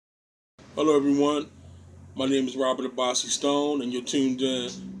Hello, everyone. My name is Robert Abasi Stone, and you're tuned in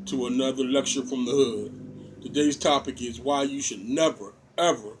to another lecture from the hood. Today's topic is why you should never,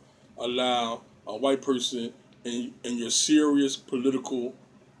 ever allow a white person in your serious political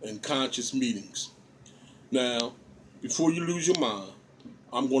and conscious meetings. Now, before you lose your mind,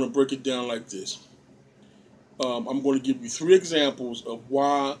 I'm going to break it down like this. I'm going to give you three examples of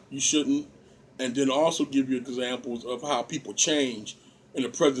why you shouldn't, and then also give you examples of how people change in the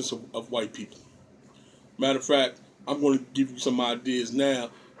presence of white people. Matter of fact, I'm going to give you some ideas now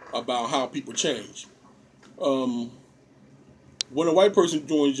about how people change. Um, when a white person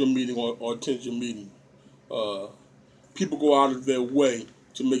joins your meeting or attends your meeting, uh, people go out of their way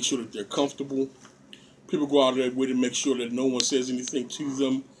to make sure that they're comfortable. People go out of their way to make sure that no one says anything to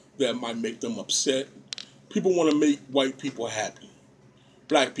them that might make them upset. People want to make white people happy,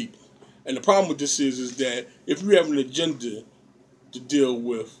 black people. And the problem with this is that if you have an agenda to deal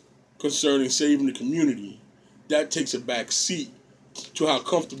with concerning saving the community, that takes a back seat to how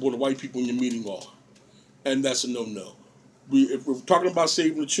comfortable the white people in your meeting are. And that's a no-no. If we're talking about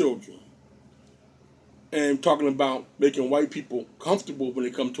saving the children and talking about making white people comfortable when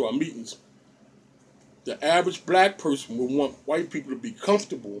they come to our meetings, the average black person will want white people to be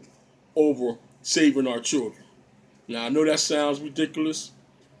comfortable over saving our children. Now, I know that sounds ridiculous.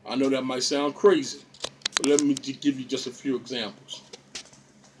 I know that might sound crazy. But let me give you just a few examples.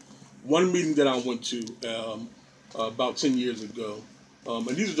 One meeting that I went to about 10 years ago, and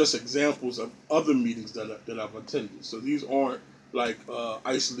these are just examples of other meetings that I've attended. So these aren't like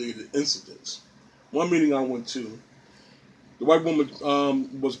isolated incidents. One meeting I went to, the white woman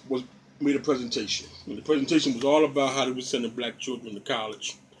was made a presentation. And the presentation was all about how they were sending black children to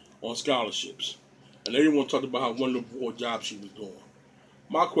college on scholarships. And they didn't want to talk about how wonderful a job she was doing.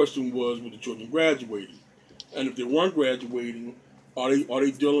 My question was, were the children graduating? And if they weren't graduating, are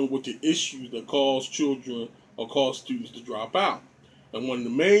they dealing with the issues that cause children or cause students to drop out? And one of the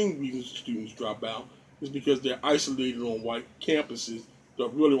main reasons students drop out is because they're isolated on white campuses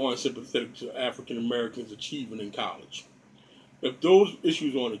that really aren't sympathetic to African Americans achieving in college. If those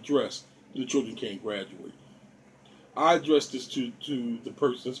issues aren't addressed, the children can't graduate. I addressed this to the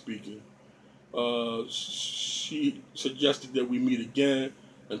person speaking. She suggested that we meet again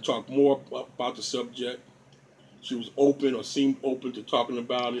and talk more about the subject. She was open or seemed open to talking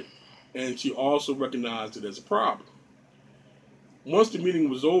about it, and she also recognized it as a problem. Once the meeting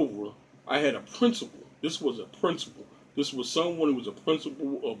was over, I had a principal. This was a principal. This was someone who was a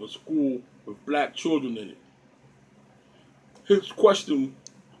principal of a school with black children in it. His question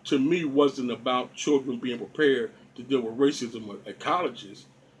to me wasn't about children being prepared to deal with racism at colleges.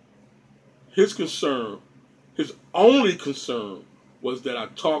 His concern, his only concern, was that I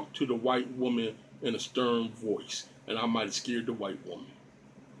talked to the white woman in a stern voice, and I might have scared the white woman.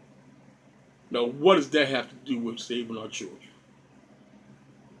 Now, what does that have to do with saving our children?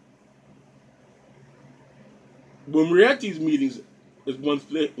 When we're at these meetings, is one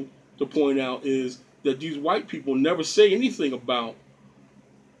thing to point out is that these white people never say anything about,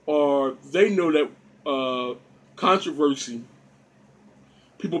 or they know that controversy,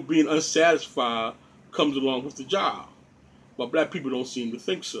 people being unsatisfied, comes along with the job. But black people don't seem to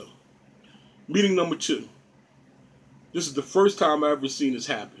think so. Meeting number two. This is the first time I ever seen this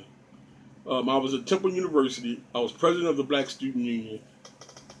happen. I was at Temple University. I was president of the Black Student Union.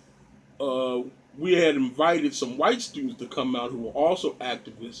 We had invited some white students to come out who were also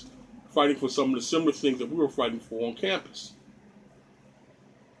activists, fighting for some of the similar things that we were fighting for on campus.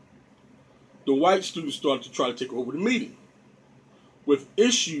 The white students started to try to take over the meeting with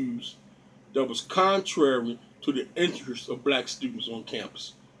issues that was contrary to the interests of black students on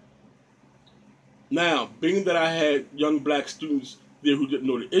campus. Now, being that I had young black students there who didn't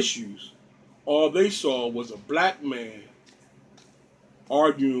know the issues, all they saw was a black man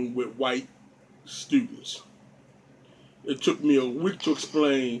arguing with white students. It took me a week to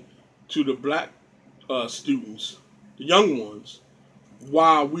explain to the black students, the young ones,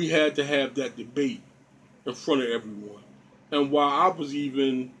 why we had to have that debate in front of everyone, and why I was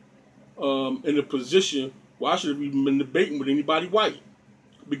even in a position where I should have even been debating with anybody white,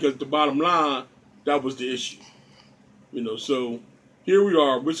 because the bottom line, that was the issue. So here we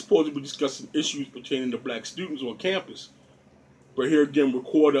are. We're supposed to be discussing issues pertaining to black students on campus, but here again we're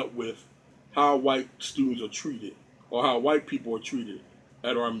caught up with how white students are treated or how white people are treated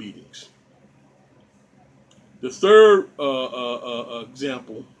at our meetings. The third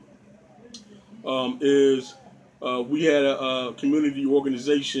example is we had a community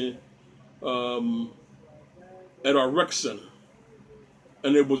organization at our rec center,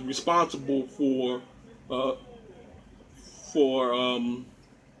 and it was responsible for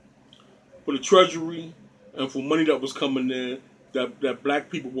for the treasury and for money that was coming in that black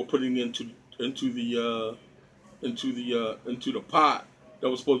people were putting into the pot that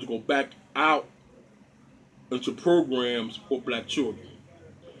was supposed to go back out into programs for black children.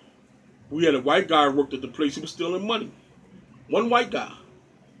 We had a white guy who worked at the place. He was stealing money. One white guy.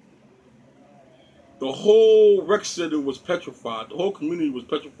 The whole rec center was petrified. The whole community was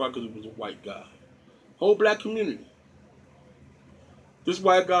petrified because it was a white guy. Whole black community. This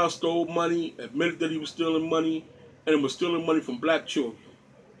white guy stole money, admitted that he was stealing money, and was stealing money from black children.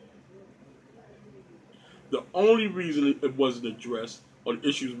 The only reason it wasn't addressed, or the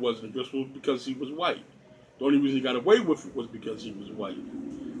issues wasn't addressed, was because he was white. The only reason he got away with it was because he was white.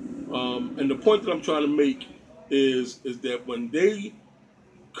 And the point that I'm trying to make is that when they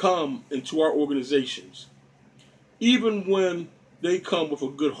come into our organizations, even when they come with a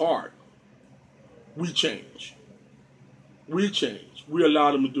good heart, we change. We change. We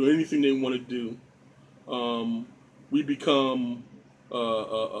allow them to do anything they want to do. We become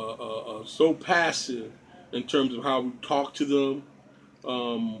so passive in terms of how we talk to them.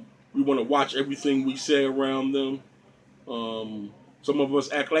 We want to watch everything we say around them. Some of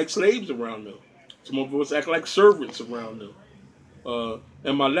us act like slaves around them. Some of us act like servants around them.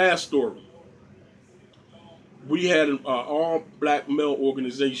 And my last story, we had an all-black male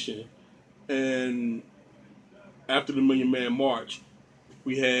organization, and after the Million Man March,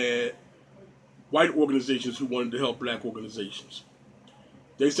 we had white organizations who wanted to help black organizations.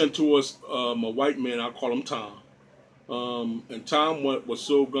 They sent to us a white man, I call him Tom. And Tom was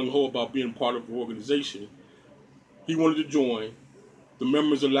so gung-ho about being part of the organization, he wanted to join. The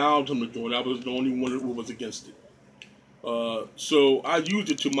members allowed him to join. I was the only one who was against it. So I used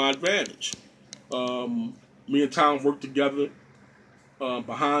it to my advantage. Me and Tom worked together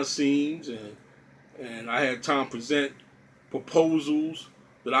behind scenes, and I had Tom present proposals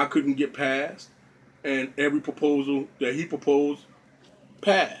that I couldn't get passed, and every proposal that he proposed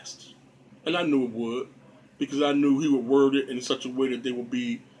passed. And I knew it would, because I knew he would word it in such a way that they would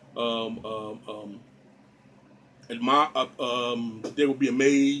be they would be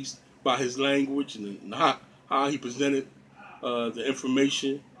amazed by his language and how he presented the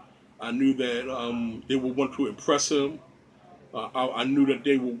information. I knew that they would want to impress him. I knew that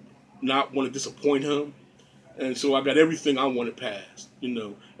they would not want to disappoint him. And so I got everything I wanted passed,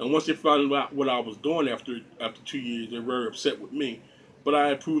 And once they found out what I was doing after 2 years, they were very upset with me. But I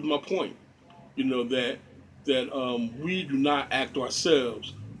had proved my point, that we do not act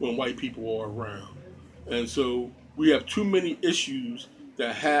ourselves when white people are around. And so we have too many issues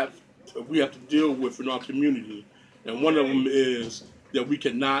that we have to deal with in our community. And one of them is that we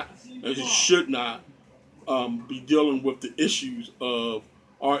cannot and should not be dealing with the issues of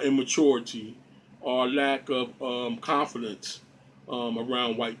our immaturity, our lack of confidence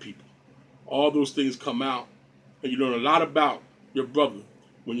around white people. All those things come out, and you learn a lot about your brother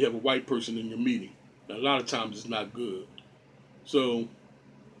when you have a white person in your meeting. And a lot of times it's not good. So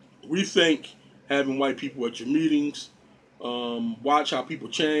we think having white people at your meetings, watch how people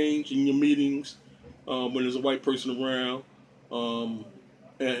change in your meetings when there's a white person around,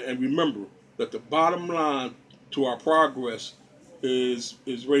 and remember that the bottom line to our progress is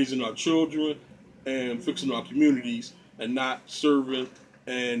raising our children and fixing our communities, and not serving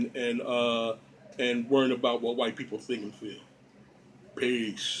and worrying about what white people think and feel.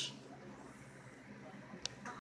 Peace.